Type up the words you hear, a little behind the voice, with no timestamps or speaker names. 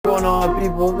going on,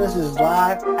 people? This is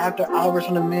live after hours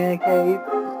from the Man Cave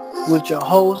with your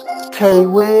host Terry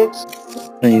Wiggs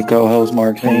and your co-host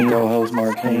Mark Hayne.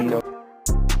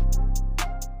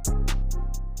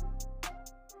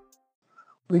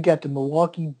 We got the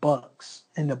Milwaukee Bucks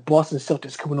and the Boston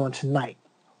Celtics coming on tonight.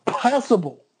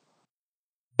 Possible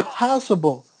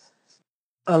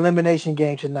elimination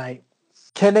game tonight.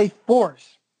 Can they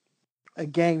force a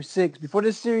game 6 before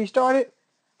this series started?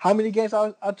 How many games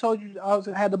I told you I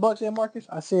had the Bucks in, Marcus?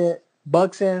 I said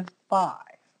Bucks in 5.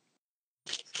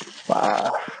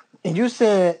 And you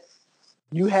said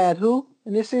you had who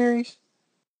in this series?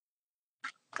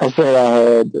 I said I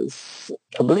had this.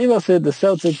 I believe I said the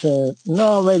Celtics and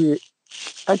no, maybe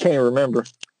I can't remember,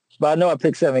 but I know I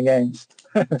picked 7 games.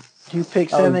 You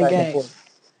picked 7 games.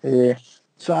 Yeah.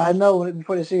 So I know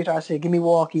before the series, I said, give me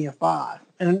Milwaukee in 5.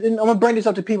 And I'm going to bring this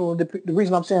up to people. The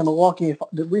reason I'm saying Milwaukee,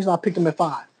 the reason I picked them at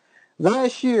 5.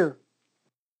 Last year,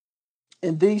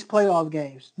 in these playoff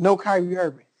games, no Kyrie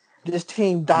Irving. This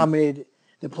team dominated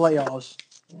the playoffs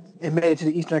and made it to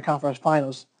the Eastern Conference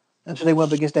Finals until they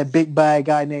went up against that big bad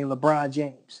guy named LeBron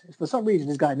James. For some reason,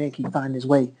 this guy named keep finding his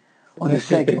way on his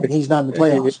segment, and he's not in the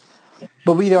playoffs.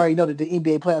 But we already know that the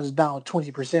NBA playoffs is down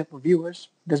 20% for viewers.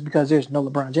 That's because there's no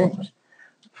LeBron James.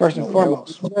 First and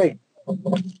foremost. Right.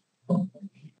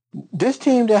 This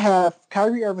team that have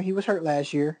Kyrie Irving, he was hurt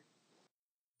last year.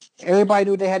 Everybody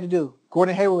knew what they had to do.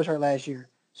 Gordon Hayward was hurt last year.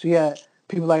 So you had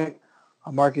people like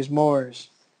Marcus Morris,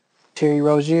 Terry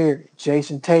Rozier,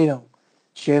 Jason Tatum,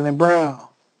 Jaylen Brown,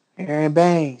 Aaron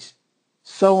Baines,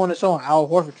 so on and so on. Al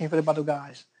Horford, can't forget about those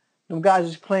guys. Them guys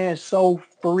is playing so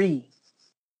free.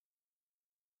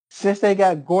 Since they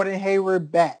got Gordon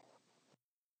Hayward back.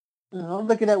 I'm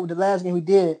looking at what the last game we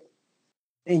did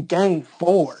in game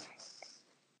 4.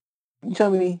 You tell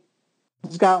me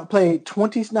this guy played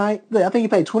 29, I think he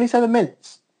played 27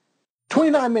 minutes.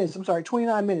 29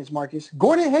 minutes, Marcus.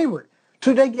 Gordon Hayward,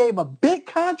 who they gave a big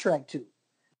contract to.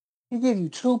 He gave you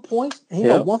 2 points, and he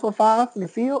went 1 for 5 from the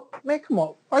field. Man, come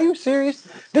on. Are you serious?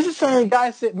 This is something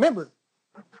guy said, remember,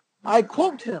 I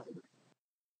quote him.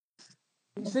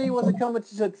 You see, he wasn't coming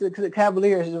to the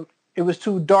Cavaliers. It was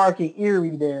too dark and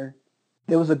eerie there.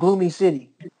 It was a gloomy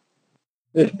city.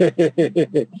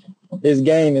 His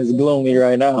game is gloomy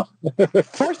right now.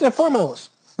 First and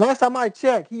foremost, last time I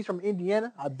checked, he's from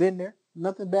Indiana. I've been there.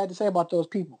 Nothing bad to say about those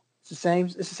people. It's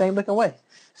the same looking way.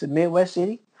 It's a Midwest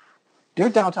city. Their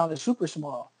downtown is super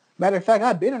small. Matter of fact,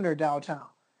 I've been in their downtown.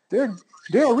 Their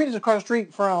arena's across the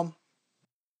street from,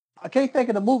 I can't think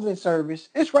of the moving service.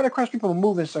 It's right across the street from a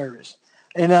moving service.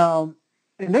 And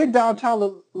their downtown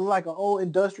look like an old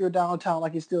industrial downtown,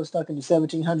 like it's still stuck in the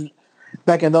 1700s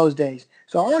back in those days.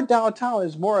 So our downtown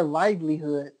is more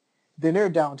livelihood than their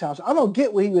downtown. So I don't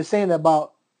get what he was saying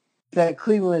about that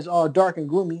Cleveland is all dark and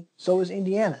gloomy. So is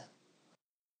Indiana.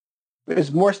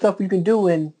 There's more stuff you can do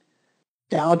in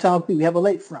downtown. We have a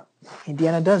lakefront.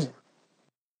 Indiana doesn't.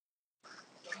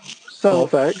 So All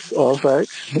facts.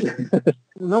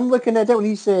 when I'm looking at that when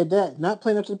he said that, not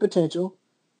playing up to the potential.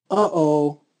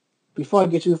 Before I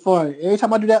get too far, every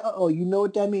time I do that, you know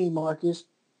what that means, Marcus.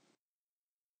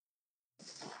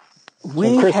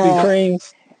 We have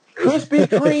Krispy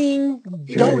Kreme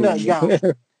donut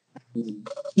guy.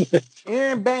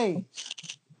 Aaron Baines,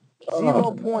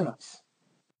 0 points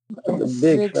in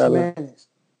 6 minutes.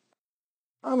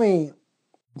 I mean,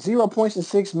 0 points in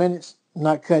 6 minutes,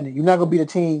 not cutting it. You're not going to beat a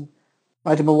team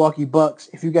like the Milwaukee Bucks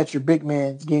if you got your big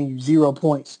man giving you 0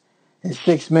 points in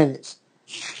 6 minutes.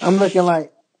 I'm looking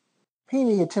like he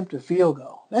didn't even attempt a field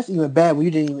goal. That's even bad when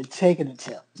you didn't even take an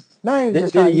attempt.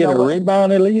 Did he get a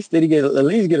rebound at least? Did he at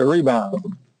least get a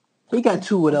rebound? He got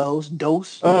 2 of those.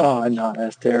 Dose. Oh, no,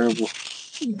 that's terrible.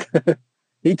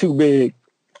 He too big.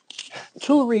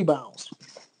 2 rebounds.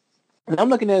 And I'm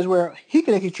looking at it where he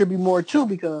can contribute more too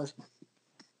because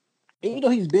even though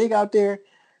he's big out there,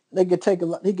 he could take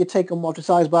him off the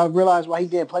sides. But I realized why he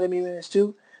didn't play them minutes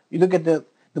too. You look at the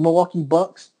Milwaukee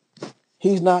Bucks.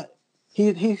 He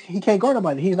can't guard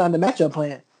nobody. He's not in the matchup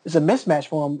plan. It's a mismatch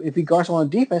for him. If he guards on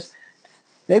defense,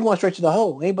 they going straight to the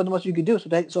hole. Ain't but much you can do.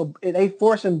 So they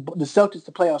forcing the Celtics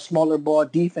to play a smaller ball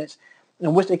defense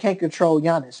in which they can't control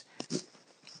Giannis.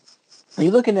 And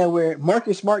you're looking at where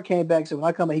Marcus Smart came back and said, when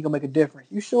I come in, he going to make a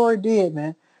difference. You sure did,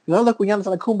 man. Because I look what Giannis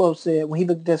Antetokounmpo said when he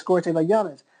looked at that score tape like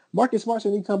Giannis. Marcus Smart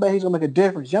said when he come back, he's going to make a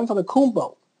difference. Giannis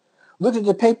Antetokounmpo looked at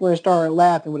the paper and started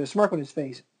laughing with a smirk on his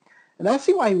face. And I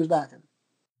see why he was laughing.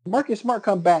 Marcus Smart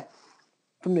come back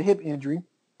from the hip injury,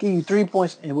 give you 3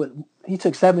 points, and he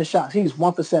took 7 shots. He's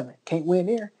 1 for 7. Can't win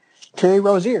there. Terry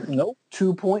Rozier,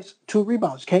 2 points, 2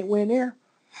 rebounds. Can't win there.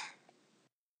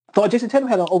 Thought Jason Tatum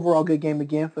had an overall good game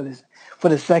again for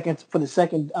the second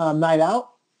night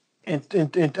out in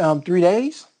 3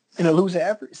 days in a losing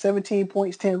effort. 17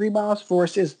 points, 10 rebounds, 4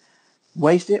 assists.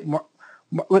 Wasted.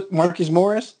 Marcus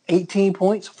Morris, 18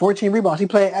 points, 14 rebounds. He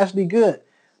played actually good.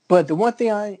 But the one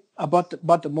thing about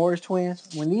the Morris twins,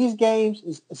 when these games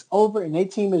is over and their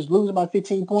team is losing by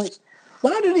 15 points,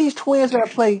 why do these twins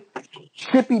gotta play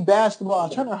trippy basketball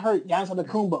trying to hurt Giannis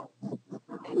Antetokounmpo?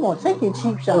 Come on, taking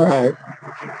cheap shots. Right.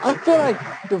 I feel like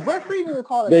the referee didn't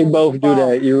call it. They both do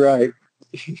that. You're right.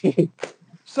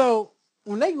 So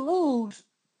when they lose,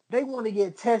 they want to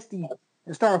get testy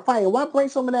and start fighting. Why bring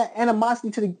some of that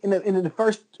animosity to in the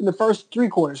first 3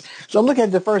 quarters? So I'm looking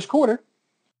at the first quarter.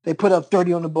 They put up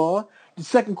 30 on the ball. The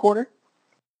second quarter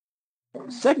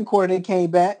they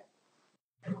came back.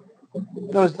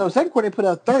 No, second quarter they put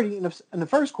up 30 in the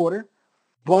first quarter.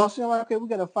 Boston, I'm like, okay, we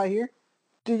got to fight here.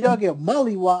 Did y'all get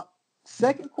mollywhopped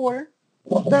second quarter,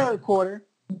 third quarter,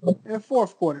 and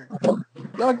fourth quarter?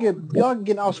 Y'all getting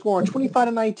outscoring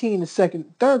 25-19 in the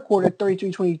third quarter,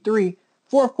 33-23,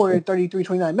 fourth quarter,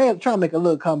 33-29. Man, trying to make a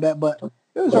little comeback, but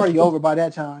it was already over by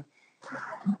that time.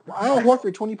 Al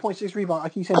Horford, 20.6 rebounds. I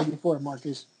keep saying it before,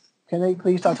 Marcus. Can they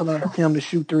please stop telling him to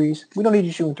shoot threes? We don't need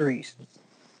you shooting threes.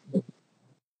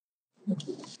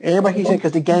 Everybody keeps saying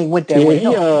because the game went that way.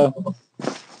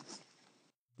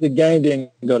 The game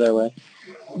didn't go that way.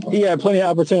 He had plenty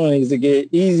of opportunities to get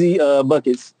easy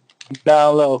buckets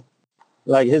down low.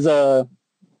 Like his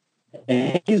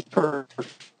he's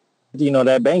perfect.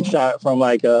 That bank shot from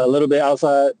like a little bit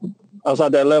outside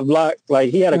that left block.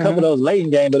 Like he had a couple of those late in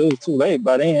game, but it was too late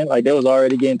by then. Like they was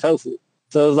already getting toasted.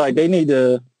 So it's like they need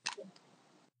to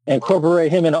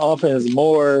incorporate him in the offense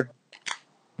more,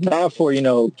 not for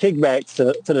kickbacks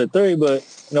to the three, but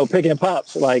picking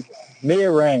pops like mid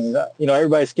range.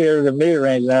 Everybody's scared of the mid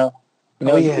range now.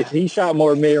 If he shot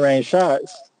more mid range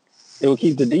shots, it would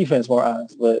keep the defense more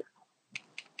honest. But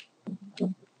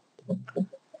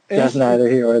that's neither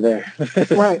here or there.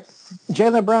 Right.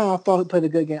 Jaylen Brown, I thought he played a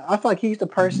good game. I feel like he's the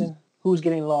person who's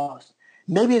getting lost.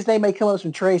 Maybe his name may come up with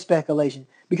some trade speculation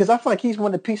because I feel like he's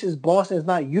one of the pieces Boston is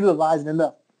not utilizing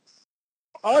enough.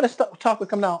 All the talk would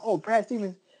come out, Brad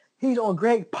Stevens, he's on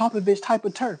Greg Popovich type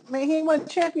of turf. Man, he ain't won a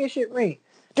championship ring.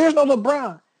 There's no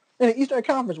LeBron in the Eastern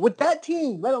Conference. With that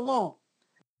team, let alone,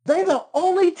 they're the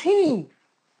only team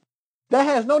that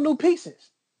has no new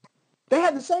pieces. They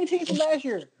had the same team from last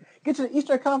year. Get to the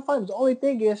Eastern Conference Finals. The only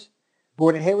thing is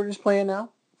Gordon Hayward is playing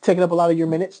now, taking up a lot of your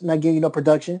minutes, not giving you no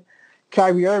production.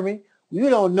 Kyrie Irving, we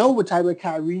don't know what type of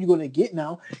Kyrie you're going to get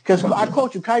now. Because I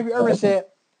quote you, Kyrie Irving said,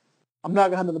 I'm not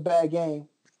going to have another bad game.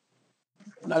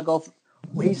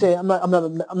 He said, I'm not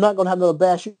going to have another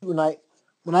bad shooting night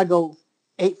when I go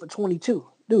 8 for 22.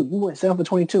 Dude, you went 7 for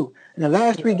 22. In the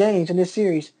last 3 games in this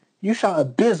series, you shot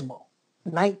abysmal.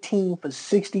 19 for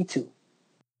 62.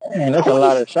 Man, that's a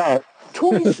lot of shots.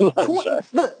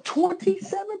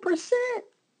 27%.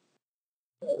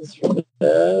 That's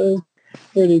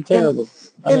pretty terrible.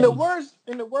 In the words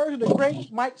of the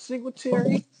great Mike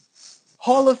Singletary,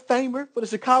 Hall of Famer for the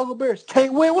Chicago Bears,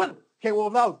 can't win with him. Can't win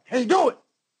without him. Can't do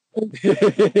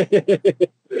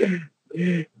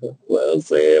it. Well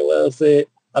said.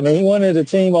 I mean, he wanted the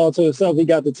team all to himself. He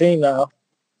got the team now.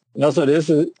 So this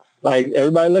is like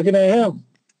everybody looking at him.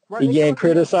 Right, he getting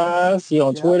criticized. He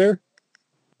on Twitter.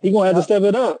 He gonna have to step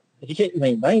it up. He can't.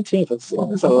 19 for 6.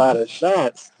 That's a lot of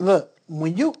shots. Look,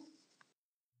 when you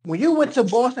went to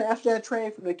Boston after that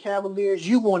trade from the Cavaliers,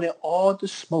 you wanted all the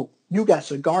smoke. You got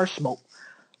cigar smoke,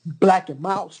 black and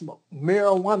mild smoke,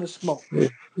 marijuana smoke,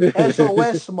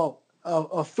 SOS smoke,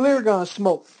 a flare gun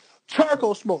smoke,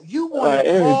 charcoal smoke. You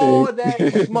wanted all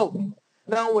that smoke.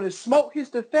 Now, when the smoke hits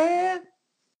the fan,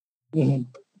 you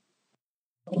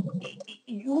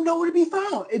know where to be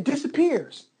found. It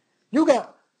disappears. You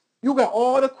got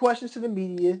all the questions to the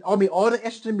media. I mean, all the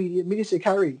answers to the media. Media said,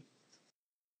 Kyrie,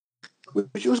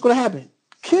 what's going to happen?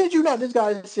 Kid you not, this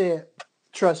guy said,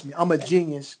 trust me, I'm a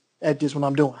genius at this what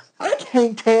I'm doing. I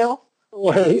can't tell.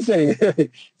 Well, he said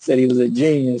he was a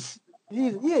genius.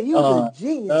 He was a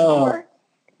genius.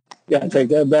 Gotta take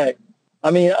that back.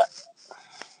 I mean,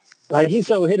 like he's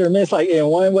so hit or miss. Like in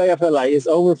one way, I feel like it's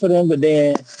over for them, but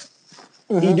then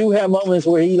he do have moments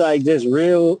where he like just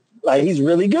he's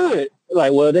really good.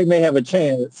 Like, well, they may have a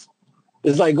chance.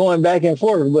 It's like going back and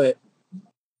forth, but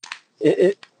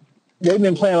they've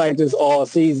been playing like this all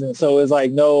season, so it's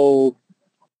like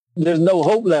there's no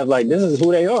hope left. Like this is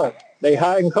who they are. They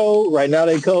hot and cold. Right now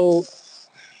they cold.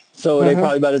 So they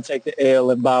probably better take the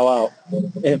L and bow out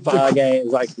in 5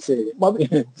 games, like you said.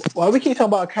 Well, we keep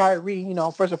talking about Kyrie.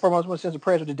 First and foremost, I want to send some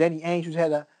prayers to Danny Ainge, who's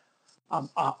had a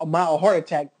mild heart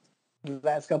attack the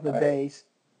last couple of days.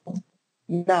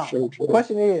 Now, True.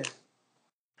 question is,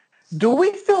 do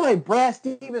we feel like Brad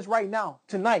Stevens right now,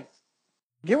 tonight?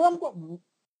 Give where I'm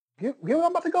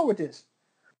about to go with this.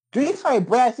 Do you feel like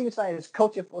Brad Stevens is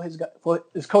coaching for his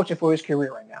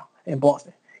career right now in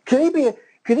Boston? Could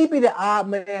he be the odd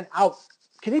man out?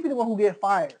 Could he be the one who get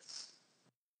fired?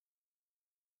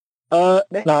 No,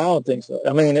 I don't think so.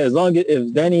 I mean, as long as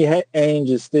if Danny Ainge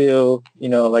is still,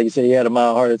 like you said, he had a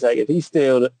mild heart attack. If he's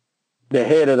still the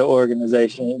head of the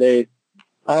organization,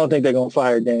 I don't think they're gonna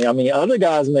fire Danny. I mean, other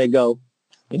guys may go,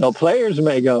 players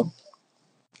may go.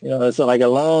 It's like a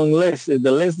long list.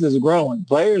 The list is growing.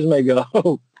 Players may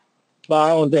go, but I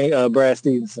don't think Brad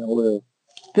Stevenson will.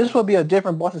 This will be a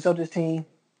different Boston Celtics team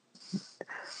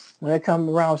when it comes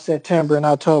around September and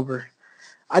October.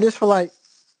 I just feel like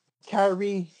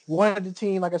Kyrie wanted the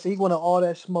team. Like I said, he wanted all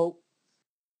that smoke.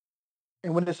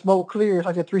 And when the smoke clears,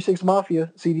 like the 3-6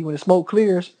 Mafia CD, when the smoke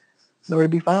clears, nowhere to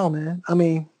be found, man. I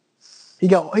mean, he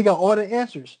got all the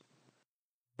answers.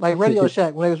 Like Radio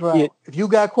Shack when they was around. If you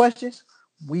got questions,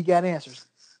 we got answers.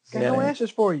 Got no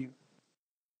answers for you.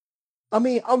 I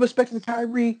mean, I'm expecting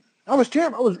Kyrie. I was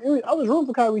rooting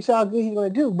for Kyrie, see how good he's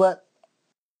going to do. But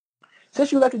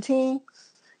since you left the team,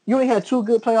 you only had 2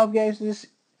 good playoff games.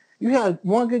 You had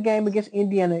 1 good game against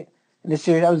Indiana in the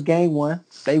series. That was game 1.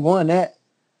 They won that.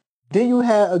 Then you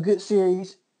had a good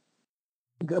series.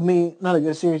 I mean, not a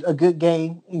good series, a good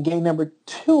game in game number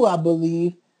 2, I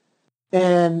believe.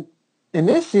 And in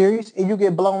this series, and you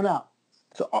get blown out.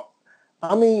 So,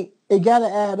 I mean, it got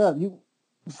to add up.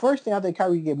 First thing, I think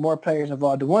Kyrie get more players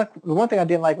involved. The one thing I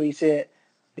didn't like what he said,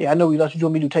 I know you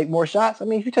want me to take more shots. I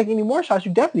mean, if you take any more shots,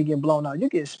 you definitely get blown out. You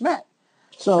get smacked.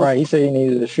 So right, he said he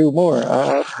needed to shoot more.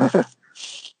 I'm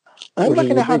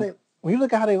looking at when you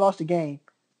look at how they lost the game,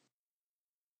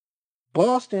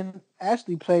 Boston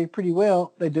actually played pretty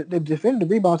well. They defended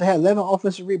the rebounds. They had 11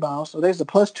 offensive rebounds, so there's a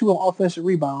 +2 on offensive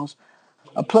rebounds,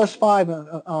 a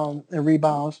 +5 in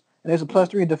rebounds, and there's a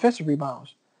 +3 in defensive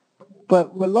rebounds.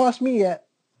 But what lost me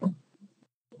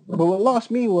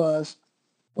was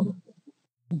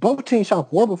both teams shot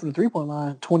horrible from the 3-point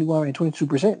line, 21 and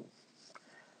 22%.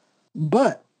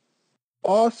 But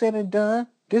all said and done,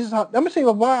 this is how I'm gonna tell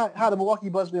you how the Milwaukee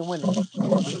Bucks been winning.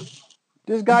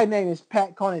 This guy named is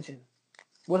Pat Connaughton.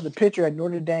 Was the pitcher at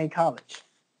Notre Dame College.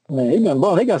 Man, he been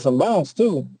balling. He got some bounce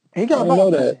too. He got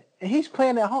bounce. That. And he's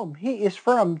playing at home. He is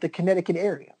from the Connecticut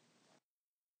area.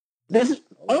 This is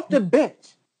off the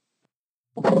bench.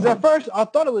 Because at first I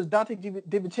thought it was Dante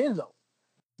DiVincenzo.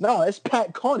 No, it's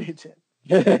Pat Connaughton.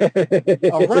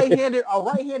 a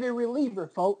right-handed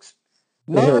reliever, folks.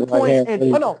 9 points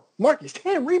and Marcus,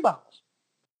 10 rebounds.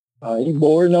 He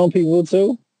boarding on people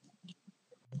too.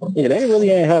 Yeah, they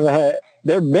really ain't had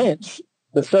their bench.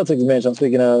 The Celtics bench I'm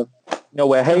speaking of,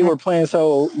 where Hayward playing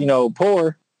so,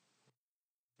 poor.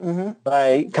 Mm-hmm.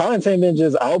 Like, Connaughton been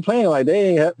just outplaying. Like,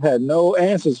 they had no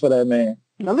answers for that man.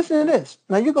 Now, listen to this.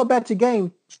 Now, you go back to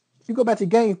game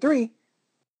 3,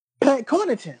 Pat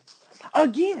Connaughton.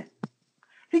 Again,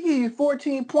 he gave you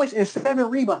 14 points and 7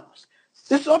 rebounds.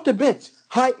 This is off the bench.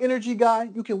 High energy guy.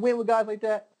 You can win with guys like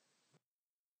that.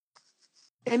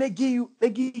 And they give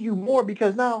you more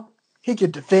because now he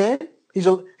can defend. He's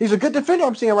a good defender.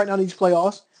 I'm seeing right now in these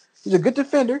playoffs. He's a good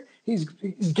defender. He's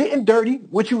getting dirty,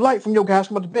 which you like from your guys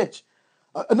from the bench.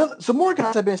 Some more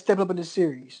guys have been stepping up in this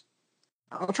series.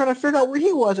 I'm trying to figure out where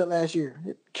he was at last year.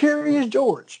 Curious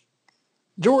George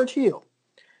Hill,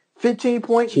 15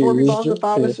 points, 4 rebounds, and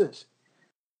 5 assists.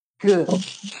 Good.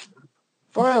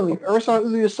 Finally, Ersan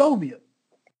Ilyasova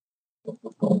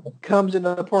comes in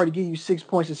the party, give you 6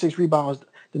 points and 6 rebounds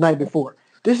the night before.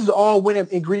 This is all winning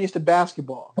ingredients to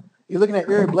basketball. You're looking at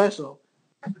Eric Bledsoe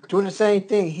doing the same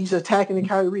thing. He's attacking the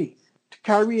Kyrie.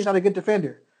 Kyrie is not a good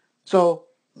defender. So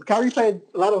Kyrie played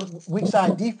a lot of weak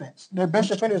side defense. Their best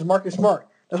defender is Marcus Smart.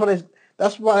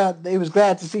 That's why they was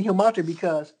glad to see him out there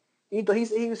because even though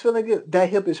he was feeling good, that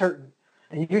hip is hurting.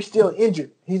 And you're still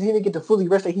injured. He didn't get the fully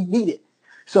rest that he needed.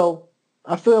 So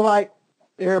I feel like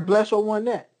Eric Bledsoe won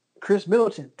that. Chris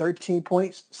Middleton, 13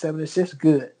 points, 7 assists,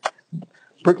 good.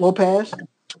 Brook Lopez,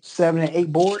 7 and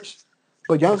 8 boards.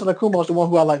 But Giannis Antetokounmpo is the one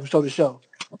who I like who stole the show.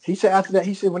 He said after that,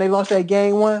 when they lost that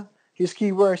game 1, his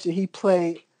key words said he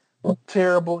played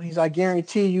terrible. He's like, I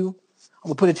guarantee you, I'm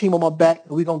going to put a team on my back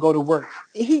and we're going to go to work.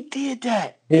 And he did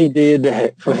that. He did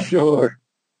that for sure.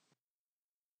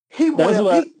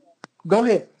 Go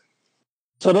ahead.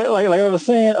 So that, like I was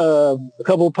saying a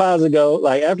couple of pods ago,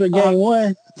 like after game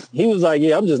 1, he was like,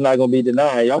 yeah, I'm just not going to be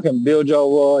denied. Y'all can build your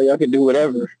wall. Y'all can do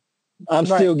whatever. I'm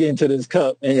still getting to this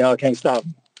cup and y'all can't stop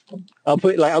me. I'm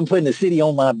putting the city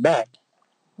on my back.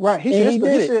 Right. He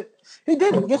did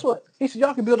it. Guess what? He said,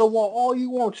 y'all can build a wall all you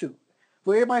want to.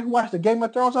 For everybody who watched the Game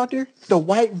of Thrones out there, the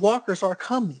White Walkers are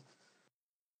coming.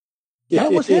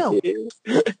 That was him.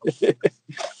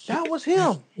 That was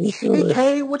him. He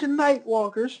came with the Night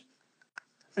Walkers.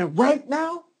 And right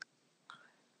now,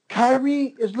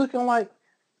 Kyrie is looking like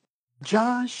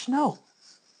Jon Snow.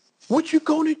 What you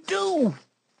gonna do?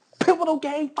 Pivotal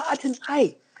game 5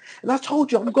 tonight. And I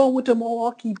told you I'm going with the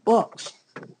Milwaukee Bucks.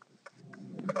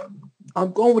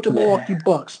 I'm going with the Milwaukee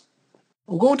Bucks.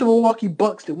 I'm going to Milwaukee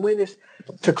Bucks to win this,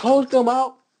 to close them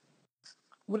out.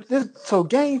 With this, so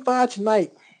game 5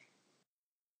 tonight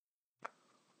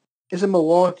is in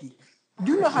Milwaukee.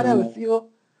 Do you know how that would feel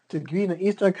to be in the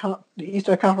Eastern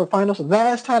Conference Finals? The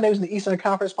last time they was in the Eastern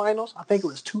Conference Finals, I think it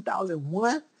was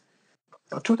 2001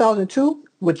 or 2002,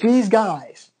 with these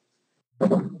guys.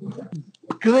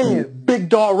 Glenn, Big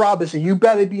Dog Robinson, you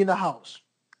better be in the house.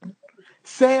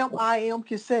 Sam I Am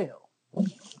Cassell.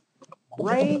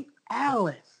 Ray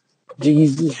Allen.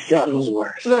 Jesus, that was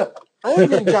worse. Look,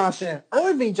 Irving Johnson,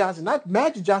 not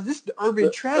Magic Johnson. This is the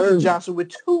Irving Tragic Johnson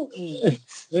with 2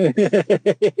 E's. Yeah,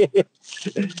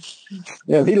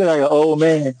 he looked like an old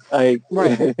man. Like,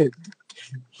 right.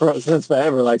 Since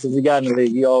forever, like since he got in the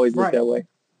league, he always looked that way.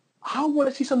 I want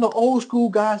to see some of the old school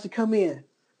guys to come in.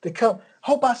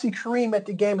 Hope I see Kareem at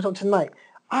the game or something tonight.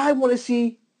 I want to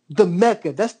see the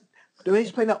Mecca. That's the way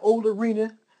he's playing that old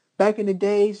arena back in the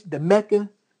days. The Mecca.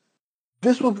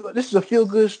 This is a feel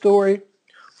good story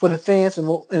for the fans in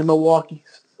Milwaukee.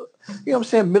 You know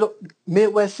what I'm saying?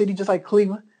 Midwest city, just like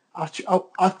Cleveland. I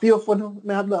feel for them.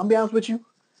 Man, I'll be honest with you.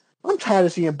 I'm tired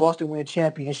of seeing Boston win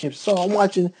championships. So I'm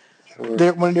watching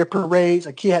one of their parades.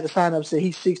 A kid had to sign up and say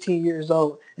he's 16 years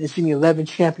old and seen 11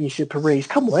 championship parades.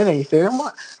 Come on, that ain't fair. I'm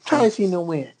tired of seeing them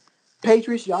win.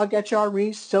 Patriots, y'all got y'all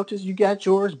rings. Celtics, you got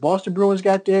yours. Boston Bruins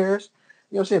got theirs.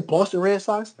 You know what I'm saying? Boston Red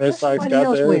Sox. Red Sox got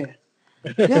theirs. Win.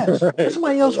 Yes, let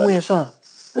somebody else win something.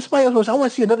 Let somebody else win. I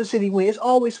want to see another city win. It's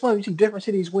always fun when you see different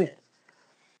cities win.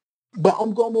 But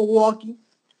I'm going Milwaukee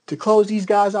to close these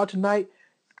guys out tonight.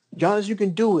 Giannis, you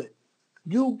can do it.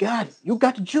 You got it. You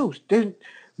got the juice.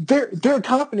 Their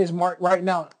confidence mark right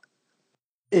now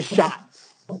is shot.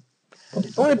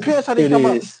 It only depends how they come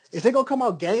out. If they're going to come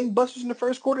out gangbusters in the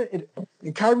first quarter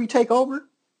and Kyrie take over.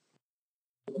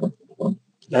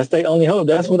 That's their only hope.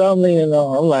 That's what I'm leaning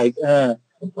on. I'm like,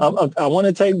 I want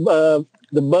to take the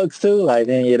Bucks too. Like,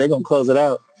 then yeah, they're gonna close it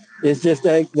out. It's just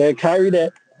that Kyrie,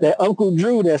 that Uncle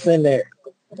Drew that's in there.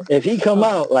 If he come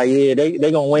out, like, yeah, they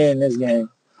gonna win this game,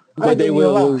 but they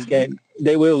will lose game.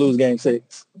 They will lose game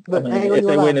 6. But if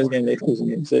they win this game, they lose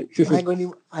game 6. I ain't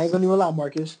gonna even lie,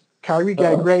 Marcus. Kyrie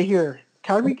got gray hair.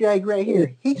 Kyrie got gray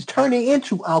hair. He's turning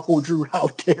into Uncle Drew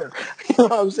out there. You know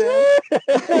what I'm saying?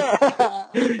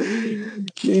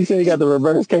 You said he got the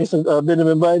reverse case of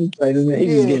Benjamin Button. Like, he's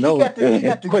just getting old. He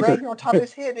got the gray hair on top of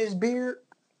his head, his beard.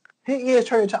 He is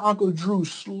turning to Uncle Drew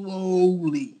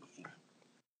slowly.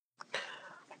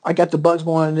 I got the Bucks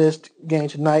going in this game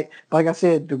tonight. But like I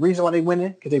said, the reason why they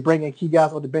winning because they bring in key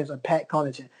guys on the bench like Pat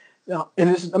Connaughton. Now,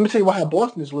 let me tell you why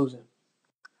Boston is losing.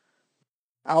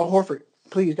 Al Horford,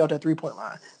 please go to that 3-point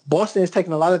line. Boston is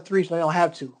taking a lot of threes, so they don't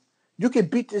have to. You can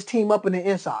beat this team up in the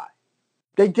inside.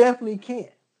 They definitely can.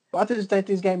 But I just think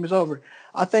this game is over.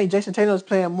 I think Jason Tatum is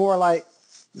playing more like,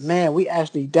 man, we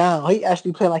actually down. He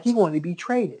actually playing like he wanted to be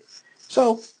traded.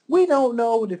 So we don't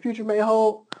know what the future may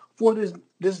hold for this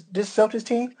Celtics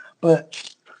team.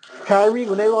 But Kyrie,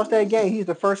 when they lost that game, he's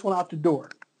the first one out the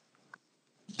door.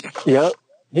 Yep.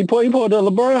 He pulled the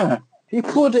LeBron. He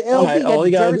pulled the LB,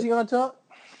 he got the jersey on top.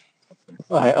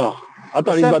 I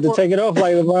thought he was about to take it off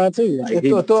like LeBron too. Like, he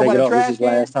take it off. This is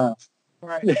last time.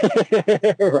 Right.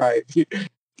 Right.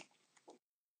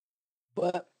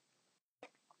 But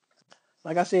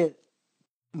like I said,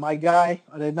 my guy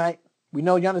of the night, we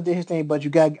know Giannis did his thing, but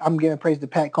I'm giving praise to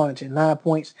Pat Connaughton, 9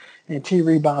 points and 2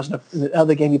 rebounds. In the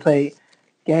other game he played,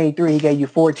 game 3, he gave you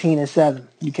 14 and 7.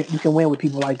 You can win with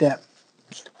people like that.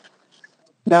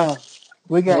 Now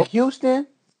we got Houston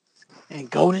and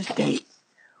Golden State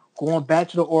going back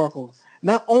to the Oracle.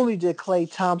 Not only did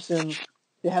Klay Thompson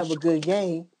have a good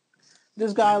game,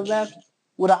 this guy left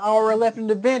with an hour left in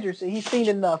the bench, so he's seen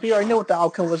enough. He already knew what the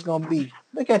outcome was going to be.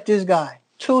 Look at this guy.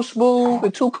 Too smooth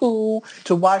and too cool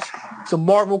to watch some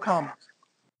Marvel comics.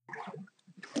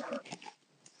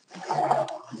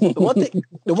 The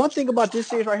one thing about this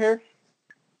series right here,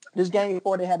 this game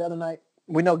 4 they had the other night,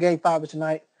 we know game 5 is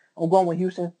tonight. I'm going with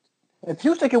Houston. If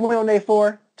Houston can win on day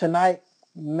 4 tonight,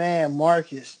 man,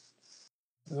 Marcus,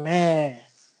 man,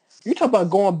 you talk about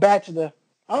going back to the,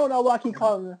 I don't know why I keep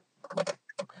calling it.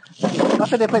 I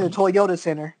said they play the Toyota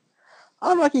Center. I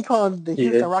don't like he calling the Yeah.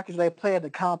 Houston Rockets. They play at the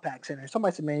Compact Center.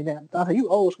 Somebody said, "Man, I said, you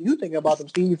old school. You thinking about them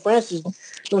Steve Francis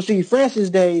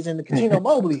days and the Casino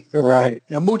Mobley Right.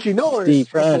 and Moochie Norris." Steve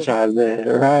franchise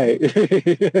there. Right.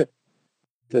 The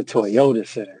Toyota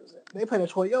Center. They play the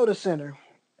Toyota Center.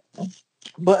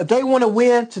 But if they want to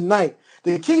win tonight,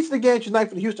 the key to the game tonight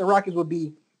for the Houston Rockets would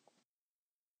be: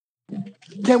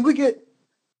 Can we get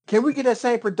that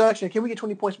same production? Can we get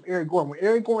 20 points from Eric Gordon? When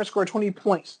Eric Gordon scored 20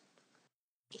 points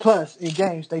plus in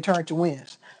games, they turn to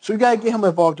wins. So we gotta get him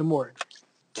involved more.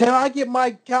 Can my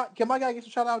guy get some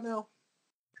shout out now?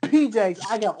 PJs,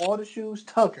 I got all the shoes.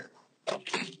 Tucker.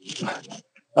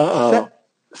 Uh-oh.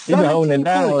 He's been holding it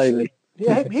down lately.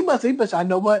 Yeah, he must. I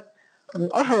know what.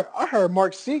 I heard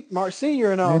Mark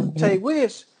Senior and Tay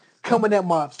Wiz coming at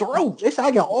my throat. They said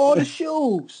I got all the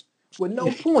shoes with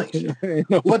no points.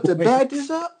 But to back this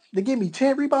up, to give me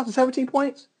 10 rebounds and 17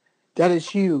 points, that is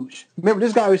huge. Remember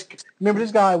this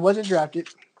guy wasn't drafted.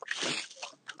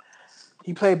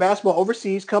 He played basketball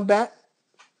overseas, come back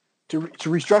to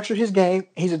restructure his game.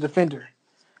 He's a defender.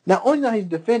 Not only that he's a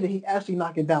defender, he actually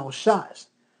knocking down shots.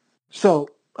 So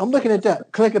I'm looking at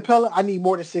that. Clint Capella, I need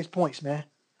more than 6 points, man.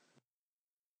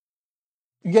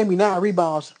 You gave me 9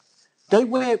 rebounds. They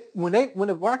win when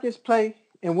the Rockets play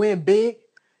and win big.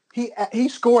 He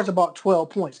scores about 12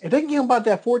 points. If they can get him about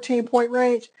that 14-point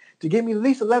range to give me at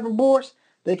least 11 boards,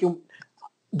 they can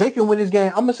win this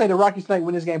game. I'm gonna say the Rockets tonight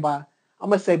win this game by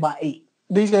 8.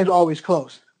 These games are always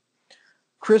close.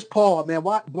 Chris Paul, man,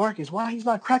 why he's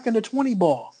not cracking the 20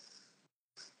 ball?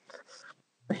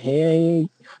 He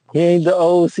ain't the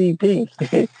old CP.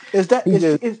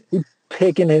 He's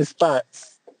picking his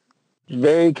spots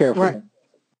very carefully. Right.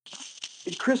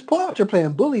 Chris Paul out there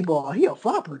playing bully ball. He a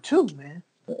flopper too, man.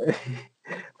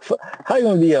 How you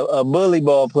gonna be a bully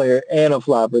ball player and a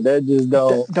flopper? That just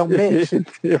don't mix.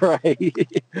 Right.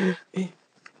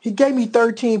 He gave me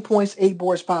 13 points, 8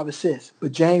 boards, 5 assists.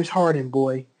 But James Harden,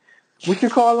 boy, what you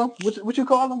call him? What you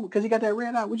call him? Because he got that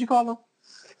red eye. What you call him?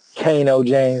 Kano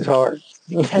James Harden.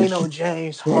 Kano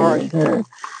James Harden.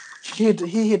 He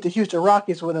hit the Houston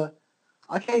Rockets with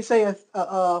I can't say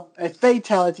a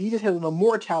fatality. He just hit a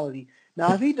mortality.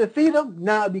 Now, if he defeat him,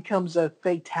 now it becomes a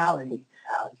fatality.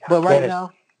 But right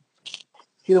now,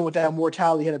 he done with that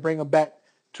mortality. He had to bring him back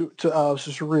to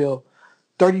surreal.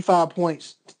 35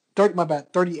 points.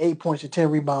 38 points and 10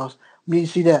 rebounds. We need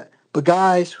to see that. But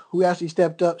guys who actually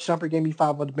stepped up, Shumpert gave me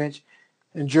 5 on the bench,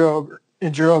 and Gerald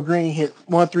Green hit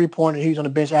 1 3-pointer. He was on the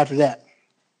bench after that.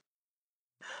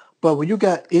 But when you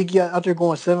got Iggy out there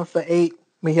going 7 for 8,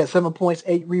 he had 7 points,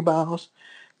 8 rebounds.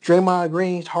 Draymond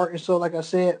Green's heart and soul, like I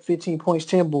said, 15 points,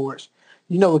 10 boards.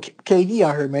 You know what KD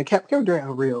out here, man. Kevin Durant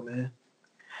unreal, man.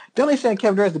 They're only saying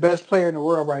Kevin Durant's the best player in the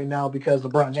world right now because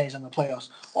LeBron James in the playoffs.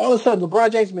 All of a sudden,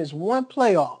 LeBron James missed 1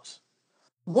 playoffs.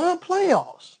 1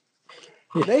 playoffs.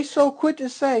 They so quick to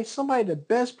say somebody the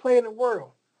best player in the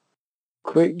world.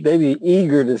 Quick, they be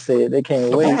eager to say it. They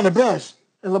can't wait. LeBron the best.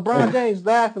 And LeBron James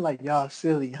laughing like, y'all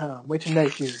silly, huh? Wait till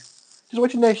next year. Just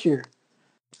wait till next year.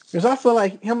 Because I feel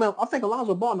like I think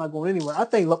Alonzo Ball not going anywhere. I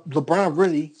think LeBron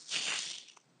really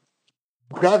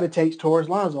gravitates towards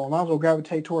Lonzo. Lonzo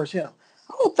gravitates towards him.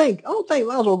 I don't think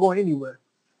Lonzo going anywhere.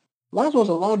 Lonzo's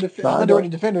a long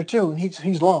underrated defender too, and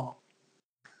he's long.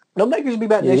 The Lakers will be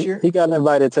back next year. He got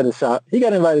invited to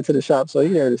the shop. So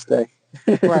he's there to stay.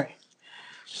 Right.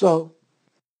 So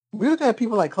we look at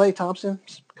people like Klay Thompson.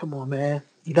 Come on, man.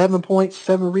 11 points,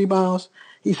 7 rebounds.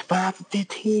 He's 5 for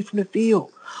 15 from the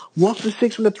field. 1 for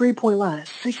 6 from the 3-point line.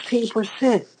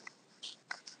 16%.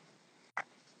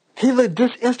 He looked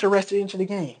disinterested into the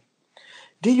game.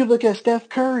 Then you look at Steph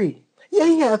Curry. Yeah,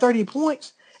 he had 30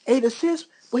 points, 8 assists,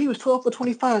 but he was 12 for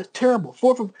 25. Terrible.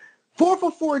 4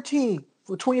 for 14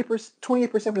 for 28%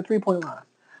 from the 3-point line.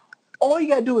 All you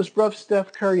got to do is rough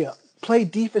Steph Curry up. Play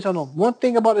defense on him. One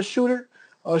thing about a shooter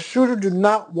do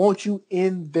not want you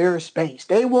in their space.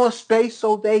 They want space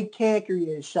so they can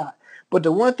create a shot. But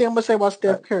the one thing I'm going to say about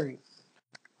Steph Curry,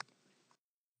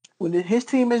 when his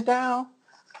team is down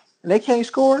and they can't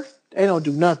score, they don't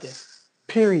do nothing.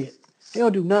 Period. They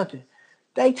don't do nothing.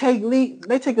 They take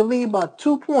a lead by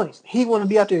 2 points. He want to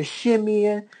be out there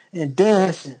shimmying and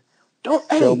dancing.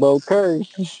 Showboat Curry.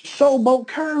 Showboat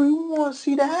Curry. We want to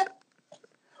see that.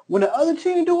 When the other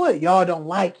team do it, y'all don't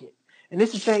like it. And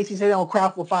this is the same team say they don't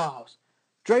cry for fouls.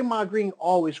 Draymond Green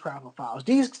always cry for fouls.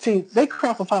 These teams, they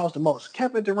cry for fouls the most.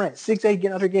 Kevin Durant, 6'8",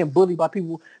 getting out there getting bullied by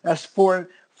people that's 4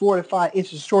 to 5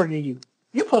 inches shorter than you.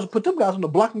 You're supposed to put them guys on the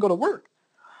block and go to work.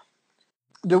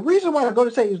 The reason why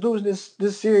Golden State is losing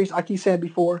this series, I keep saying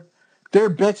before, their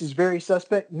bench is very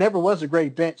suspect. Never was a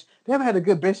great bench. They haven't had a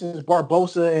good bench since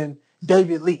Barbosa and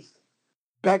David Lee.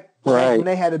 Back when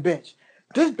they had a bench.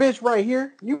 This bench right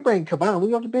here, you bring Kevon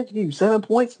Lee off the bench, give you 7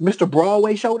 points. Mr.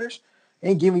 Broadway shoulders,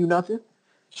 ain't giving you nothing.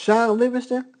 Sean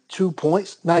Livingston, 2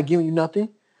 points, not giving you nothing.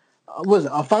 Was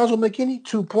it Alfonso McKinney,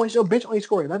 2 points? Your bench only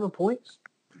scored 11 points.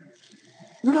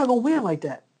 You're not gonna win like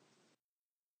that.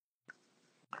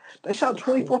 They shot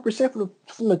 24%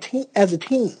 from the team as a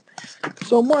team.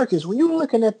 So Marcus, when you're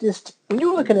looking at this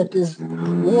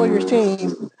Warriors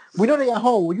team, we know they at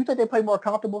home. Would you think they play more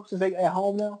comfortable since they at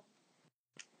home now?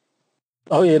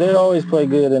 Oh yeah, they always play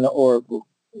good in the Oracle.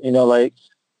 You know, like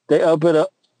they up it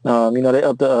up. They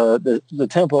up the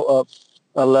tempo up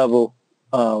a level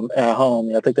at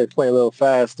home. I think they play a little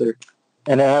faster,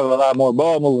 and they have a lot more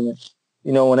ball movement.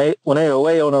 You know, when they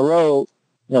away on the road,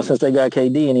 since they got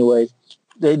KD anyway,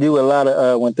 they do a lot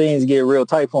of when things get real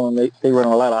tight for them. They run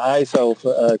a lot of ISO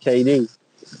for KD,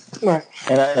 Right.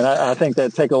 and I think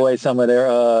that take away some of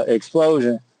their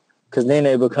explosion because then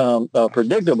they become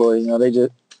predictable. They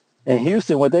just in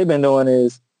Houston, what they've been doing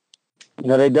is,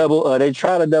 they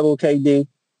try to double KD,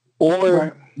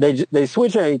 or right. they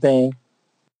switch everything.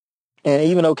 And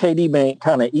even though KD been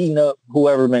kind of eating up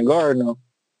whoever been guarding them,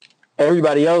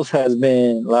 everybody else has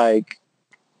been like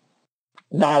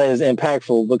not as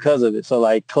impactful because of it. So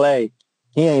like Clay,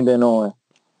 he ain't been on.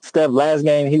 Steph, last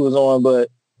game he was on, but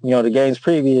the games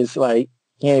previous, like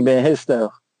he ain't been his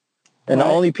stuff. And the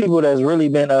only people that's really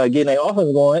been getting their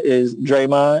offense going is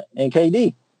Draymond and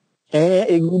KD. And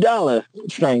Iguodala,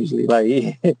 strangely.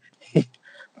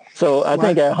 So I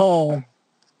think at home,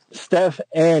 Steph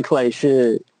and Clay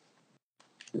should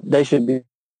be.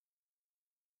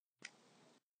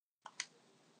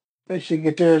 They should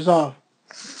get theirs off.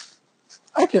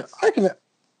 I can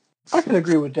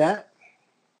agree with that.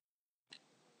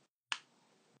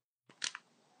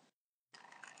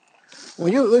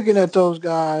 When you're looking at those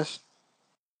guys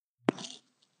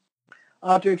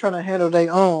out there trying to handle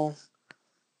their own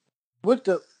with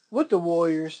the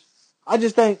Warriors, I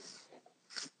just think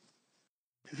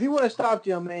if you want to stop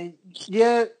them, man,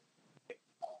 yeah,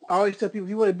 I always tell people if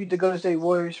you want to beat the Golden State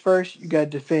Warriors first, you got to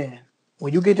defend.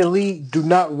 When you get the lead, do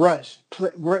not rush.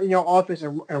 Work in your offense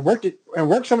and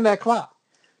work some of that clock.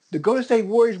 The Golden State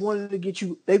Warriors wanted to get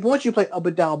you. They want you to play up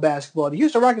and down basketball. The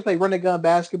Houston Rockets play run and gun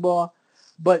basketball,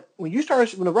 but when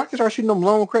the Rockets start shooting them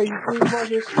long crazy threes,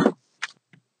 Marcus,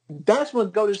 that's when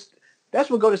Golden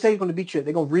State's going to beat you.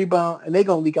 They're going to rebound and they're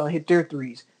going to leak out and hit their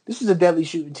threes. This is a deadly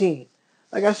shooting team.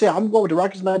 Like I said, I'm going with the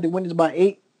Rockets tonight to win this by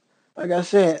 8. Like I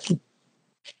said,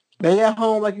 they at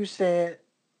home, like you said.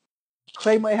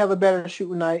 Clay might have a better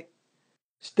shooting night.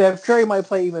 Steph Curry might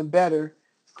play even better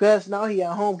because now he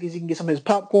at home because he can get some of his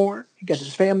popcorn. He got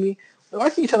his family. I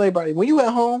keep telling everybody, when you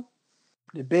at home,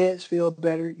 the beds feel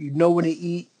better. You know what to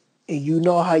eat, and you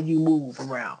know how you move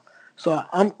around. So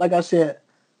I'm like I said,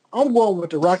 I'm going with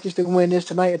the Rockets to win this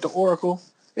tonight at the Oracle.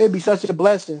 It'd be such a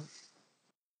blessing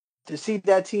to see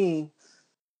that team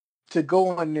to go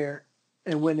on there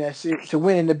and win that series, to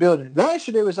win in the building. Last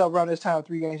year they was up around this time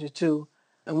 3-2,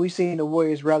 and we seen the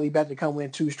Warriors rally back to come win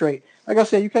 2 straight. Like I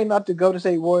said, you can't knock the Golden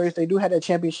State Warriors. They do have that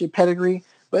championship pedigree,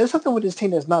 but it's something with this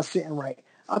team that's not sitting right.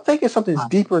 I think it's something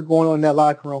deeper going on in that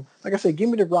locker room. Like I said, give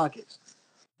me the Rockets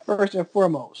first and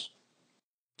foremost.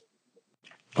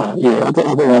 Yeah, I think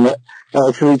I'm going to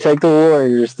actually take the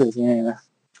Warriors this game.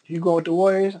 You going with the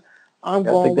Warriors? I'm I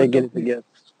going think they with get it together.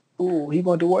 he going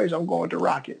with the Warriors. I'm going with the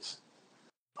Rockets.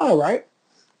 All right.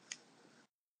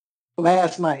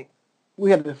 Last night, we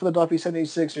had the Philadelphia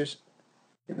 76ers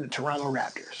and the Toronto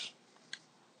Raptors.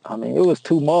 I mean, it was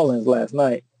 2 Maulings last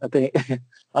night. I think,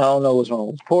 I don't know what's wrong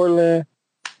with Portland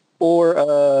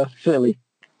or Philly.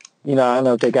 I don't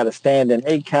know if they got to stand in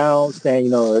 8 counts,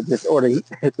 just order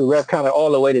hit the ref kind of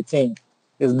all the way to 10.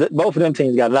 Because both of them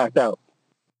teams got knocked out.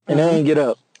 And they didn't get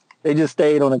up. They just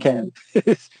stayed on the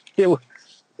canvas.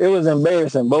 It was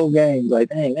embarrassing, both games. Like,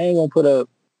 dang, they ain't going to put up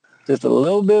just a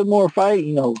little bit more fight.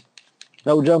 No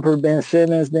jumper Ben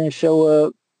Simmons didn't show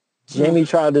up. Jimmy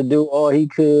tried to do all he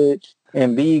could.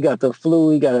 And B got the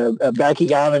flu. He got a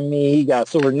backy out of me. He got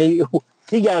sore knee.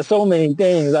 He got so many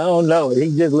things. I don't know.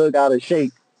 He just looked out of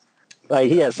shape. Like,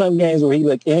 he had some games where he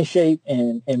looked in shape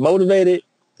and motivated.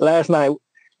 Last night,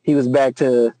 he was back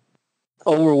to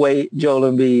overweight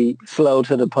Joel Embiid, slow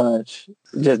to the punch.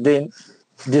 Just didn't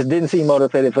seem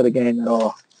motivated for the game at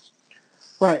all.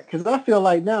 Right, because I feel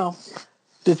like now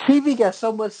the TV got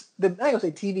so much. I ain't gonna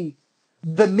say TV.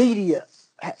 The media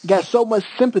got so much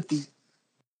sympathy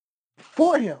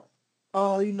for him.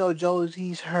 Oh, Joe's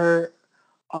he's hurt.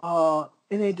 It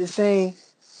ain't the same.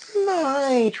 No, I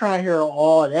ain't trying to hear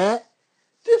all that.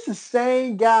 This is the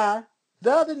same guy.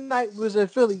 The other night was in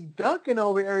Philly dunking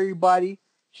over everybody,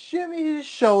 shimmy his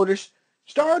shoulders,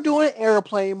 Started doing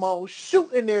airplane mode,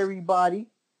 shooting everybody.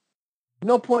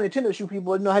 No point intended to shoot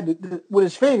people. Had to with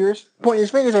his fingers, pointing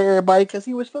his fingers at everybody because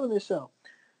he was feeling himself.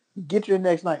 Get to the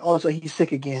next night. Also, he's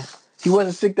sick again. He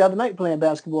wasn't sick the other night playing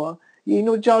basketball. You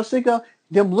know what y'all sick of?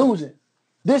 Them losing.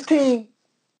 This team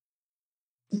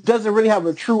doesn't really have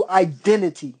a true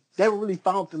identity. They haven't really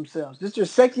found themselves. This is their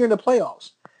second year in the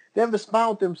playoffs. They haven't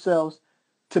found themselves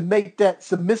to make that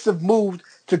submissive move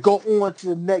to go on to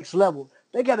the next level.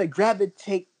 They got to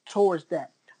gravitate towards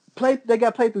that. They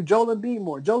got to play through Joel Embiid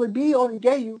more. Joel Embiid only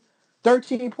gave you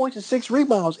 13 points and 6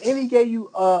 rebounds, and he gave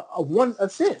you a 1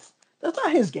 assist. That's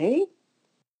not his game.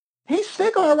 He's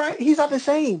sick, all right. He's not the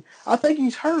same. I think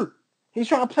he's hurt. He's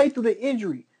trying to play through the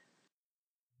injury.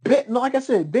 Like I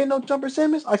said, Ben no jumper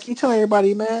Simmons. I keep telling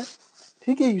everybody, man,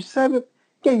 he gave you 7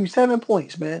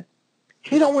 points, man.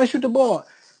 He don't want to shoot the ball.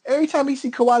 Every time he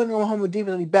see Kawhi Leonard on home with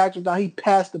defense and he backs him down, he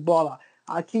passed the ball out.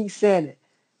 I keep saying it.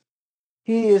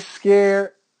 He is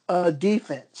scared of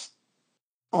defense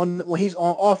when he's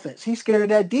on offense. He's scared of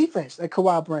that defense that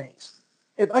Kawhi brings.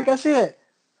 And like I said,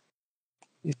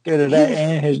 he's scared of that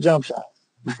and his jump shot.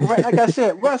 Right, like I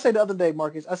said, what I said the other day,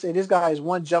 Marcus, I said this guy is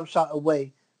one jump shot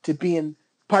away to being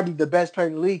probably the best player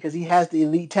in the league because he has the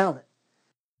elite talent.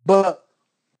 But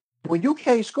when you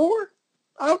can't score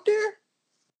out there,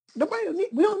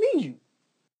 we don't need you.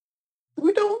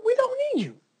 We don't need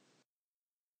you.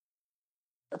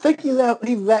 I think he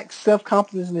lacks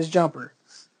self-confidence in his jumper.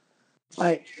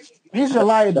 Like, he's a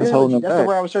liability. That's the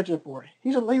word I was searching for.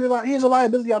 He's a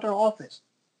liability out there on offense.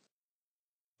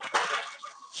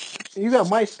 You got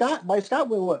Mike Scott. Mike Scott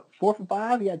went, what, 4 from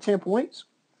 5? He had 10 points.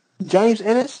 James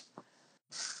Ennis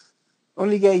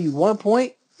only gave you 1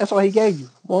 point. That's all he gave you,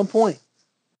 1 point.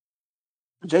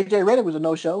 J.J. Redick was a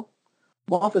no-show.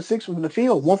 1 for 6 from the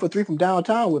field, 1 for 3 from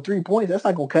downtown with 3 points. That's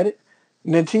not going to cut it.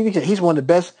 And then TV said he's one of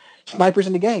the best snipers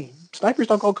in the game. Snipers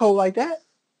don't go cold like that.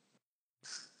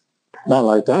 Not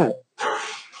like that.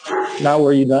 Not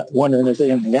where you're not wondering if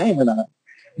they're in the game or not.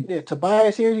 Yeah,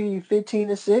 Tobias here, he 15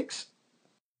 and 6.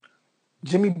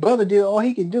 Jimmy Butler did all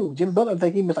he can do. Jimmy Butler, I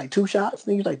think he missed like 2 shots. I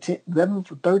think he was like 11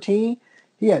 for 13.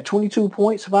 He had 22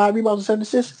 points, 5 rebounds, and 7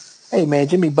 assists. Hey, man,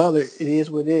 Jimmy Butler, it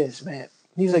is what it is, man.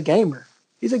 He's a gamer.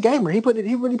 He's a gamer. He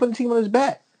really put the team on his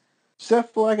back.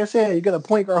 Except for, like I said, you got a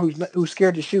point guard who's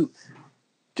scared to shoot.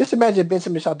 Just imagine Ben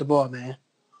Simmons shot the ball, man.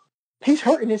 He's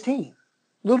hurting his team.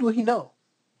 Little do he know.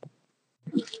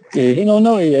 Yeah, he don't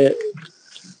know it yet.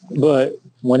 But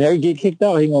when they get kicked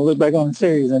out, he gonna look back on the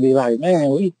series and be like,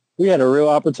 man, we had a real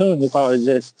opportunity if I would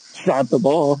just shot the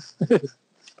ball.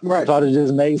 Right. If I'd have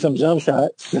just made some jump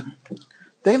shots.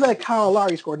 They let Kyle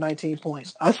Lowry score 19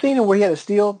 points. I seen him where he had a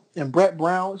steal, and Brett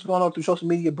Brown, it's going on through social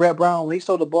media, Brett Brown, when he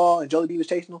stole the ball and Jolie B was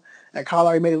chasing him, and Kyle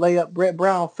Lowry made a layup, Brett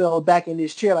Brown fell back in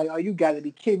his chair like, oh, you got to be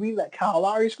kidding me. You let Kyle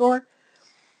Lowry score?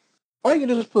 All you can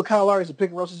do is put Kyle Lowry in a pick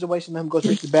and roll situation and let him go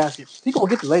straight to the basket. He going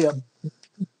to get the layup.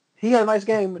 He had a nice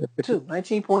game, too.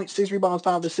 19 points, 6 rebounds,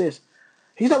 5 assists.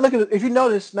 He's not looking, if you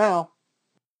notice now,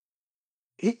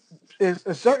 in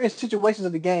certain situations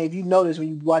of the game, if you notice when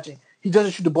you're watching, he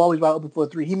doesn't shoot the ball. He's wide open for a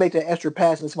 3. He makes that extra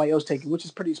pass and somebody else take it, which is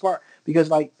pretty smart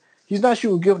because, like, he's not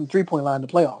shooting good from the 3-point line in the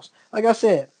playoffs. Like I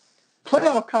said,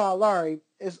 playoff Kyle Lowry,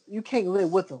 you can't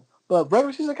live with him. But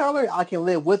regular season Kyle Lowry, I can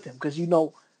live with him because, you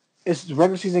know, it's the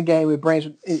regular season game with brains.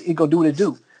 It going to do what it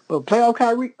do. But playoff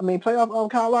Kyle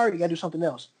Lowry, you got to do something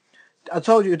else. I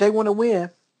told you, if they want to win,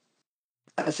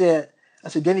 I said,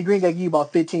 Danny Green got to give you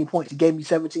about 15 points. He gave me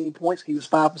 17 points. He was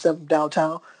 5 for 7 from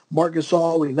downtown. Marc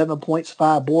Gasol with 11 points,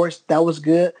 5 boards. That was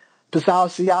good. Pascal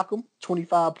Siakam,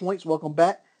 25 points. Welcome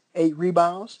back. 8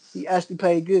 rebounds. He actually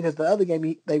played good because the other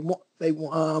game they won.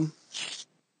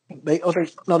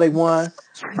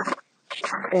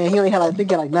 And he only had, I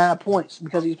think, 9 points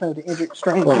because he was playing with the injured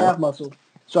strained calf muscle.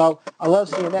 So I love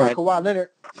seeing that. Right. Kawhi Leonard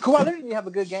didn't have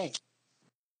a good game.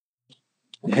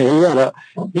 Yeah,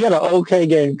 he had an okay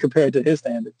game compared to his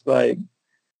standards. Like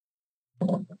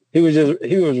he was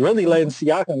really letting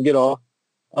Siakam get off.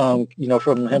 You know,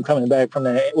 from him coming back from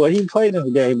that. Well, he played in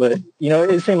the game, but you know,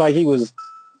 it seemed like he was,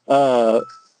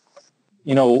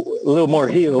 you know, a little more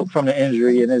healed from the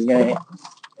injury in his game.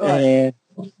 Right. And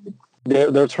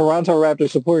the Toronto Raptors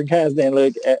supporting cast didn't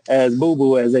look as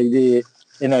boo-boo as they did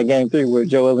in that game 3 where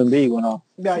Joel Embiid went off.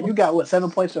 You got what, 7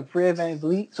 points from Fred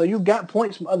VanVleet? So you got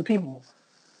points from other people.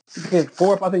 You get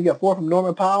 4. I think you got 4 from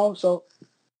Norman Powell. So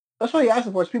that's what you're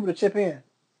asking for is people to chip in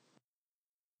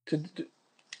to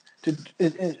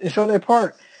show their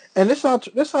part. And this how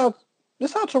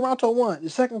Toronto won. The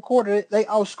second quarter, they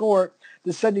outscored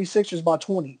the 76ers by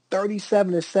 20,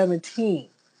 37-17.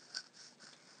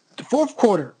 The fourth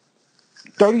quarter,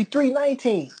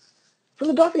 33-19.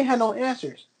 Philadelphia had no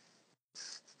answers.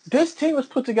 This team was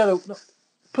put together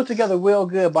real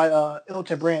good by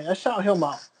Elton Brand. Let's shout him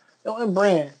out. Elton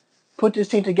Brand put this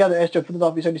team together as the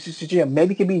Philadelphia 76ers GM.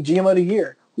 Maybe he could be GM of the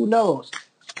year. Who knows?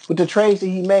 With the trades that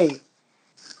he made.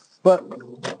 But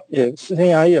yeah,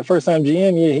 first time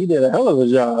GM, yeah, he did a hell of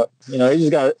a job. You know,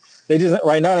 they just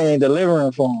right now they ain't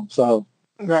delivering for him. So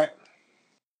right.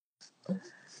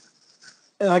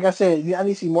 And like I said, I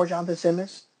need to see more Jonathan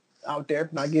Simmons out there.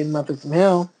 Not getting nothing from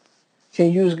him.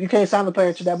 You can't sign a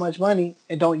player to that much money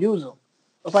and don't use them.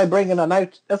 That's like bringing a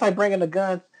knife. That's like bringing a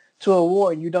gun to a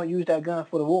war and you don't use that gun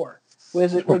for the war.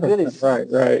 What good is it?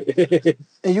 right.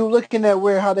 And you looking at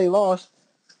how they lost.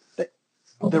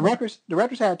 The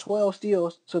Raptors had 12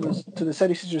 steals to the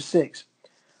 76ers 6.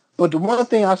 But the one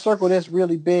thing I circled that's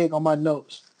really big on my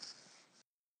notes.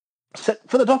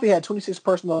 Philadelphia had 26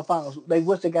 personal fouls. They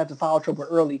wish they got to foul trouble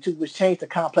early too, which changed the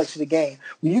complex of the game.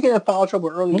 When you get in foul trouble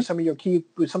early with some of your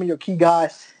key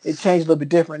guys, it changed a little bit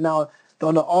different. Now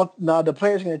the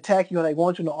players can attack you and they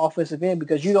want you on the offensive end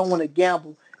because you don't want to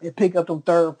gamble and pick up them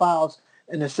third fouls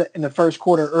in the first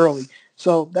quarter early.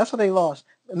 So that's what they lost.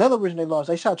 Another reason they lost,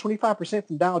 they shot 25%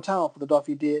 from downtown.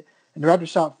 Philadelphia did, and the Raptors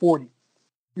shot 40.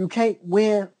 You can't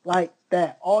win like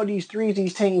that. All these threes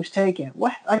these teams taking.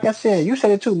 What? Like I said, you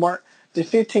said it too, Mark. The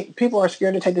 15 people are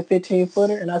scared to take the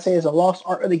 15-footer, and I say it's a lost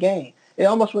art of the game. It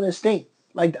almost went extinct,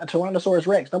 like a Tyrannosaurus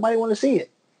Rex. Nobody want to see it.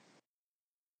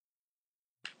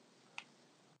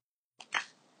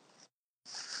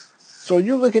 So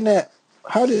you're looking at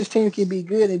how this team can be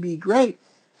good and be great.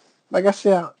 Like I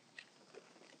said,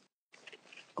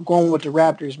 I'm going with the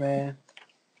Raptors, man.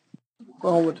 I'm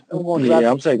going with the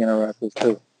Raptors. I'm taking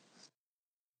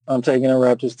the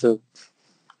Raptors too.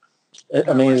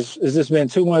 I mean, it's just been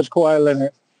too much Kawhi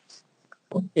Leonard.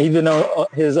 Even though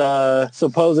his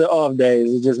supposed off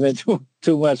days, it's just been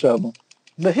too much of him.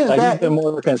 But he's been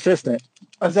more consistent.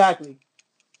 Exactly.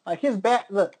 Like his bad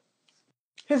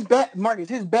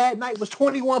night was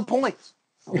 21 points.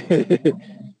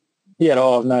 He had an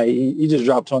off night. He just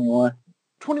dropped 21.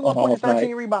 21 points and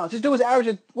 13 rebounds. This dude was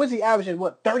averaging, what's he averaging,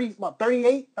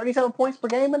 38, 37 points per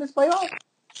game in this playoff?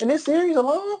 In this series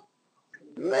alone?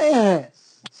 Man.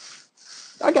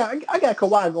 I got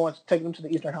Kawhi going to take them to the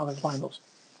Eastern Conference Finals.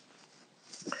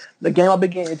 The game I've been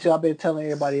getting into, I've been telling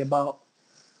everybody about.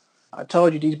 I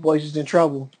told you these boys is in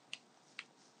trouble.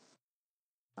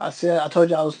 I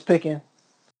told you I was picking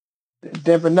the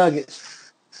Denver Nuggets.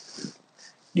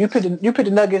 You picked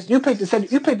the Nuggets. You picked the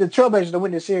Trailblazers to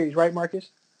win this series, right, Marcus?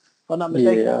 If I'm not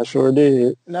mistaken. Yeah, I sure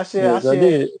did. And I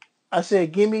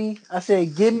said, give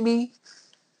me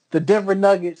the Denver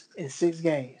Nuggets in 6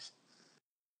 games.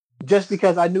 Just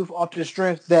because I knew off the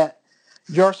strength that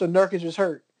Jarson Nurkic was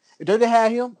hurt. If they didn't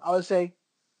have him, I would say,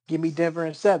 give me Denver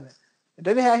in 7. If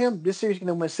they didn't have him, this series is going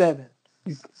to win 7.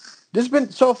 This has been,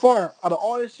 so far, out of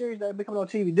all the series that have been coming on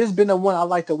TV, this has been the one I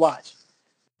like to watch.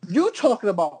 You talking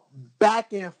about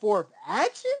back and forth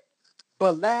action?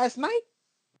 But last night,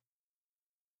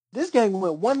 this game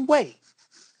went one way.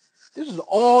 This was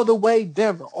all the way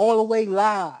Denver, all the way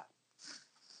live.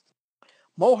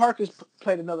 Mo Harkless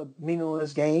played another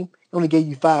meaningless game. He only gave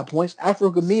you 5 points.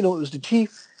 Alfred Camino was the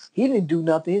chief. He didn't do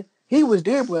nothing. He was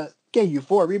there, but gave you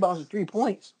 4 rebounds and 3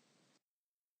 points.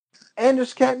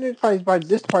 Anders Kettner,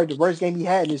 this is probably the worst game he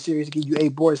had in this series. To give you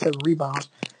 8 boards, 7 rebounds.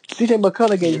 C.J.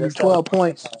 McCollum gave you 12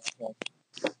 points.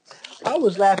 I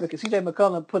was laughing because C.J.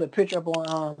 McCollum put a picture up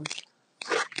on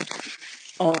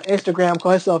Instagram,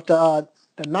 called himself the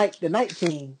night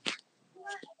team.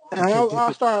 And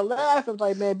I started laughing. I was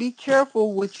like, man, be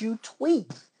careful what you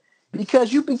tweet.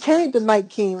 Because you became the Night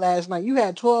King last night. You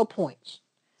had 12 points.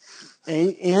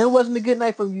 And it wasn't a good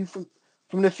night from you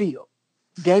from the field.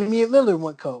 Damian Lillard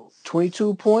went cold.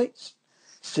 22 points,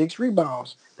 6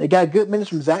 rebounds. They got good minutes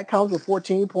from Zach Collins with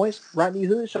 14 points. Rodney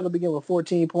Hood showed up again with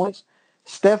 14 points.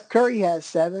 Steph Curry had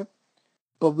 7.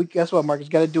 But guess what, Marcus?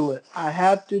 Got to do it. I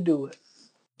have to do it.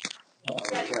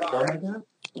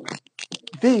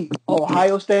 The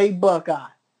Ohio State Buckeye,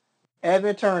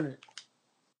 Evan Turner.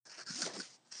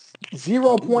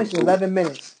 0 points in 11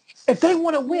 minutes. If they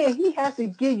want to win, he has to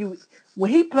give you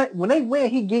when they win,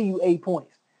 he give you 8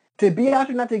 points. To be out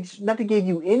there not to give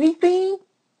you anything,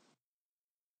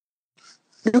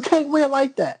 you can't win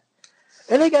like that.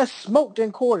 And they got smoked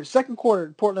in quarters. Second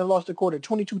quarter, Portland lost the quarter,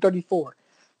 22-34.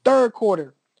 Third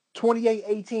quarter,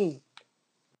 28-18.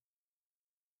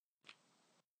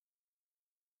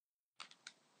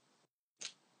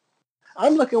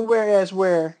 I'm looking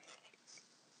where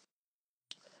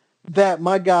that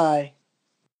my guy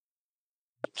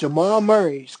Jamal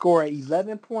Murray scored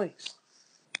 11 points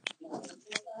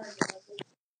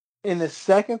in the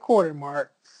second quarter,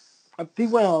 Mark. He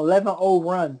went on an 11-0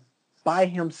 run. by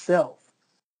himself.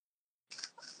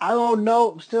 I don't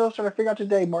know. I'm still trying to figure out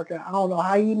today, Mark. I don't know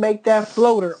how you make that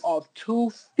floater off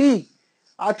 2 feet.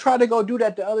 I tried to go do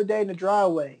that the other day in the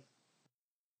driveway.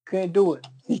 Couldn't do it.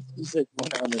 You said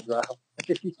one on the drive.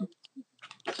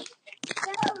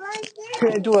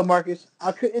 Couldn't do it, Marcus.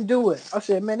 I couldn't do it. I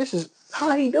said, man, this is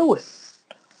how he do it.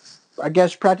 I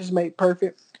guess practice made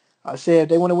perfect. I said if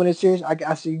they want to win a series,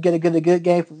 I said you get a good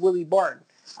game from Willie Barton.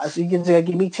 I said you get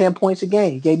give me 10 points a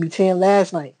game. He gave me 10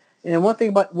 last night. And one thing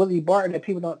about Willie Barton that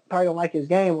people probably don't like his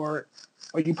game, or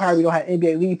you probably don't have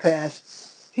NBA League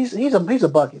Pass. He's a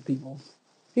bucket, people.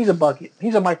 He's a bucket.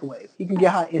 He's a microwave. He can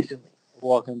get hot instantly.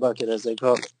 Walking bucket, as they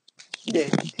call it. Yeah,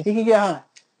 he can get hot.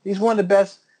 He's one of the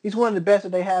best. He's one of the best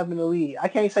that they have in the league. I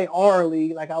can't say our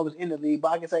league like I was in the league,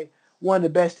 but I can say one of the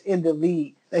best in the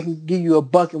league that can give you a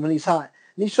bucket when he's hot.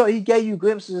 And he gave you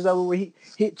glimpses of where he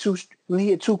hit two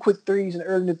quick threes in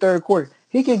early in the third quarter.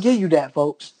 He can give you that,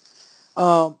 folks.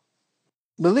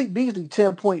 Malik Beasley,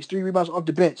 10 points, 3 rebounds off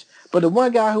the bench. But the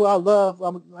one guy who I love,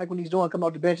 like when he's come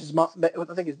off the bench, is I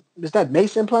think is that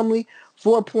Mason Plumlee,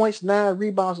 4 points, 9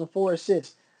 rebounds, and 4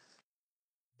 assists.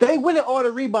 They winning all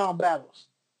the rebound battles.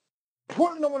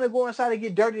 Portland don't want to go inside and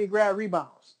get dirty and grab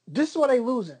rebounds. This is why they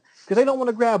losing, because they don't want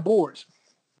to grab boards.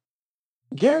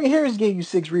 Gary Harris gave you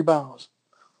 6 rebounds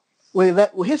with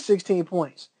his 16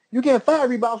 points. You get 5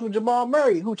 rebounds with Jamal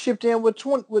Murray, who chipped in with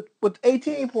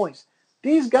 18 points.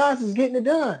 These guys is getting it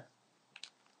done.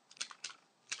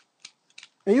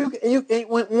 And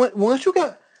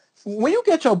when you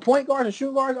get your point guards and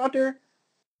shooting guards out there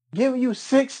giving you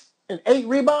 6 and 8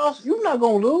 rebounds, you're not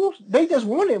gonna lose. They just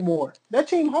want it more. That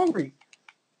team hungry.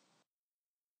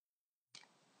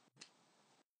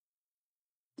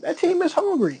 That team is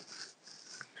hungry.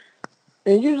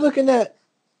 And you're looking at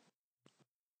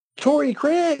Torrey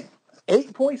Craig,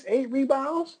 8 points, 8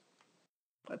 rebounds.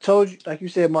 I told you, like you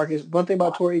said, Marcus, one thing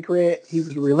about Torrey Craig, he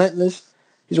was relentless.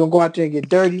 He's going to go out there and get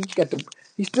dirty.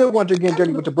 He's still going to get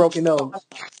dirty with the broken nose.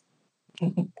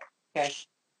 Okay.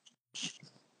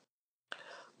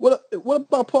 What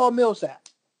about Paul Millsap?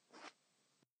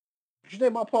 What you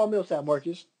think about Paul Millsap,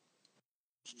 Marcus?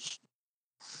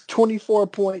 24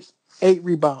 points, 8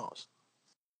 rebounds.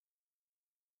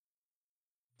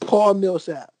 Paul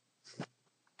Millsap.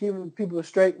 Giving people a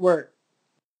straight work.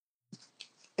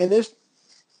 And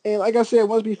like I said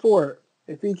once before,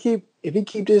 if he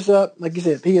keep this up, like you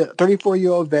said, he a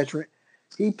 34-year-old veteran.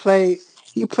 He played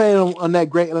on that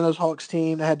great Atlanta Hawks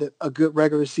team that had a good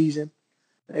regular season.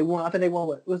 They won. I think they won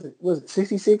what was it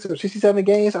 66 or 67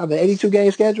 games out of the 82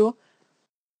 game schedule.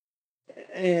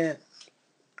 And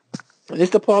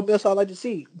it's the Paul Millsap I like to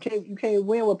see. You can't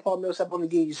win with Paul Millsap only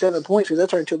giving you 7 points because that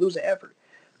turned into a losing effort.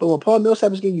 But when Paul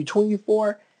Millsap is giving you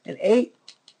 24 and 8,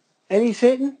 and he's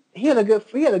hitting, he had a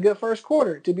good first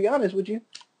quarter. To be honest with you.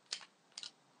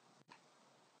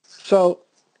 So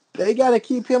they got to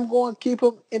keep him going, keep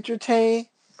him entertained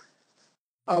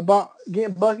about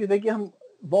getting buckets. They get him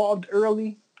involved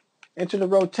early into the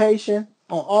rotation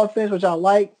on offense, which I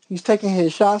like. He's taking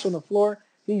his shots on the floor.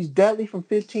 He's deadly from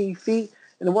 15 feet.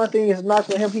 And the one thing is not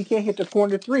for him, he can't hit the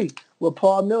corner 3 with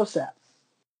Paul Millsap.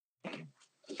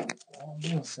 Paul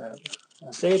Millsap.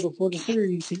 I said before the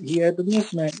series, he had the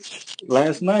mismatch.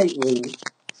 Last night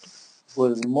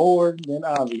was more than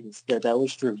obvious that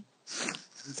was true.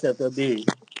 He stepped up big.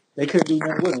 They couldn't do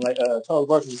nothing with him. Like Charles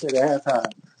Barkley said at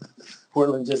halftime,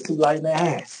 Portland just too light in the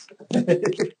ass.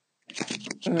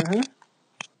 Mm-hmm.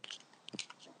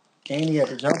 And he had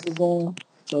the jumper going.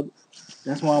 So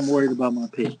that's why I'm worried about my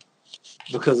pick.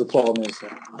 Because of Paul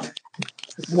Millsap.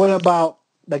 What about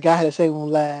the guy that saved him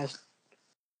last?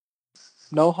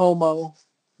 No homo.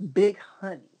 Big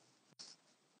Honey.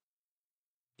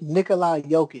 Nikola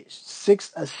Jokic.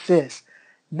 6 assists.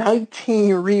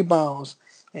 19 rebounds.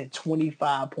 And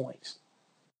 25 points.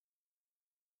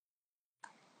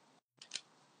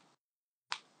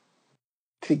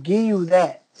 To give you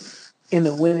that in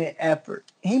the winning effort,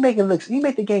 he make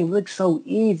the game look so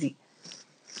easy.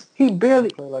 He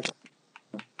barely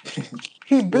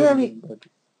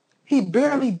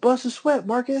busts a sweat,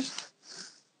 Marcus.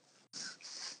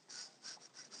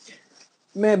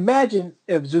 Man, imagine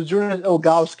if Zydrunas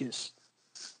Ilgauskas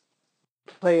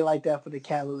played like that for the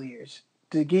Cavaliers.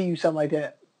 To give you something like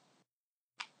that.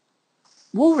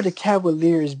 What would the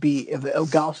Cavaliers be if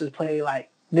Ilgauskas played like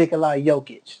Nikola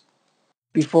Jokic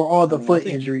before all the foot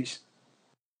injuries?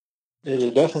 They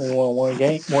definitely won one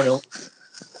game, more than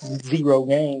 0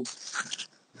 games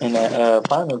in that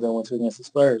finals they went to against the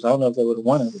Spurs. I don't know if they would have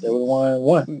won it, but they would have won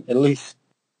one at least.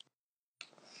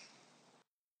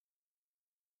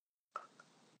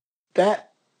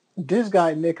 That This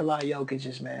guy Nikola Jokic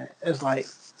is, man, it's like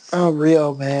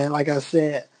unreal, man. Like I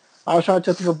said, I was trying to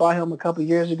tell people about him a couple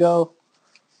years ago,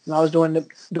 and I was doing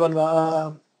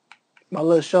my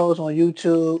little shows on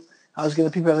YouTube. I was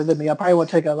giving people that me. I probably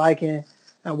want to take a liking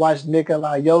and watch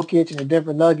Nikola Jokic and the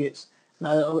Denver Nuggets.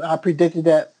 And I predicted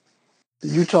that the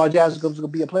Utah Jazz was going to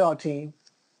be a playoff team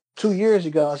 2 years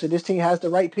ago. I said this team has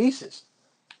the right pieces,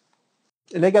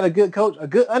 and they got a good coach, a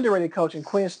good underrated coach in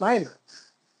Quinn Snyder.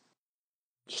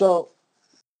 So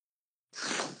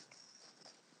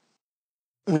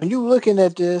when you're looking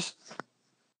at this,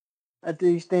 at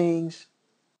these things,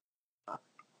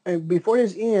 and before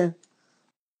this end,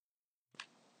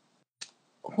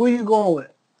 who are you going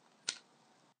with?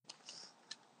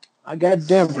 I got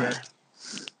Denver.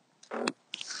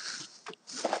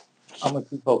 I'm gonna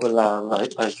keep hope alive,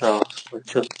 like Charles.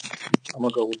 I'm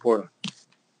gonna go with Portland.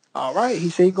 All right, he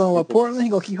said he's going with Portland.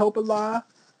 He's going to keep hope alive.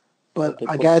 But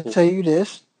I got to tell you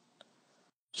this.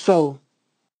 So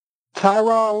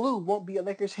Tyronn Lue won't be a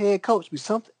Lakers head coach. But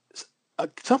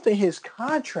something in his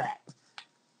contract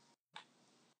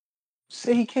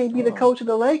say he can't be the coach of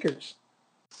the Lakers.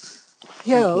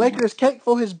 He had a Lakers cake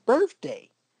for his birthday.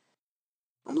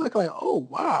 I'm looking like, oh,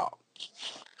 wow.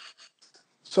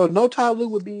 So no Ty Lue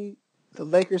would be the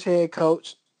Lakers head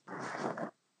coach.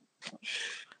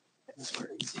 That's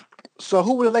crazy. So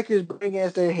who would the Lakers bring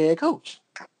as their head coach?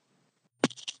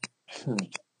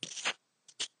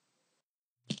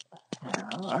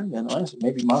 I got no answer.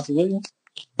 Maybe Monty Williams.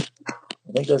 I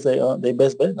think that's their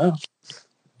best bet now.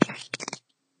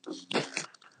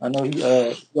 I know he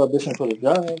auditioned for the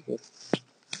job, but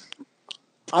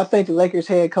I think the Lakers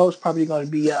head coach probably going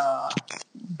to be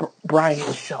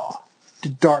Brian Shaw, the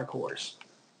dark horse.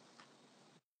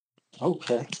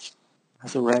 okay.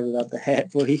 That's a rabbit out the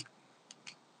hat for you.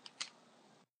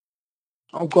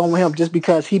 I'm going with him just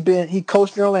because he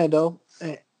coached in Orlando.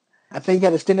 And I think he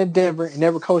had a stint in Denver and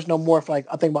never coached no more for I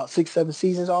think about 6-7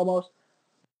 seasons almost.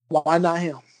 Why not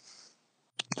him?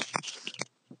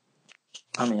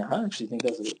 I mean, I actually think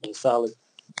that's a solid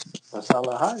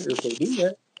hire if they do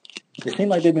that. It seems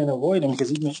like they've been avoiding him because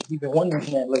he's been wondering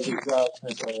that Lakers job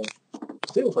since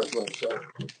still first left. So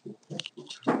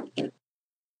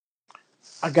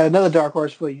I got another dark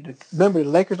horse for you. Remember, the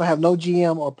Lakers don't have no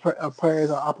GM or players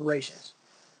or operations.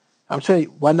 I'm telling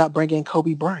you, why not bring in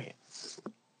Kobe Bryant?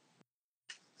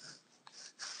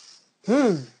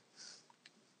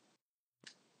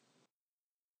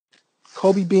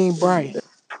 Kobe Bean Bryant.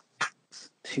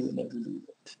 he would never do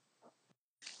that.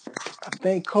 I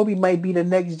think Kobe might be the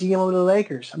next GM of the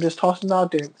Lakers. I'm just tossing it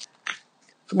out there.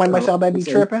 Somebody might say I might be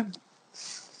tripping.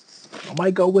 I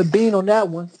might go with Bean on that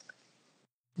one.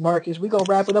 Marcus, we gonna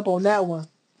wrap it up on that one.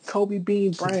 Kobe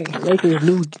Bean Bryant,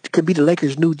 could be the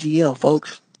Lakers' new GM,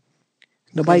 folks.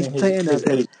 Nobody's saying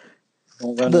that.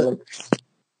 Look,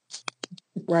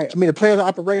 right. I mean, the players of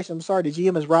operation. I'm sorry, the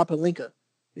GM is Rob Pelinka,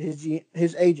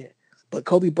 his agent. But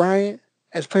Kobe Bryant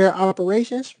as player of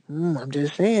operations. I'm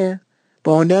just saying.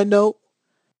 But on that note,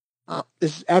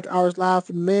 this is After Hours Live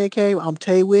from the Man Cave. I'm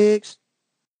Tay Wiggs.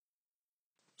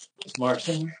 Smart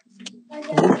thing.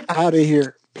 Out of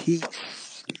here. Peace.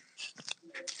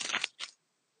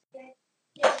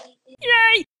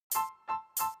 Yay!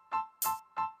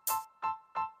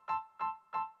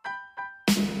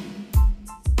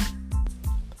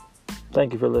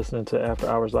 Thank you for listening to After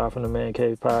Hours Live from the Man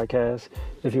Cave podcast.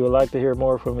 If you would like to hear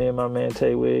more from me and my man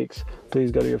Tay Wiggs,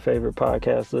 please go to your favorite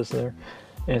podcast listener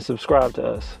and subscribe to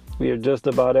us. We are just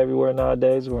about everywhere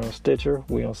nowadays. We're on Stitcher,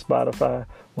 we're on Spotify,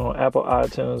 we're on Apple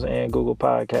iTunes and Google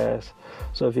Podcasts.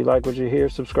 So if you like what you hear,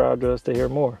 subscribe to us to hear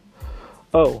more.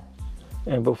 Oh,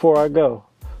 and before I go,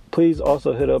 please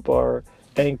also hit up our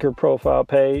Anchor profile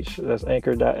page. That's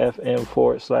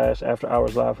anchor.fm/After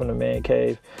Hours Live from the Man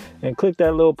Cave. And click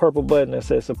that little purple button that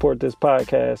says support this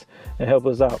podcast and help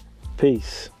us out.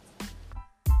 Peace.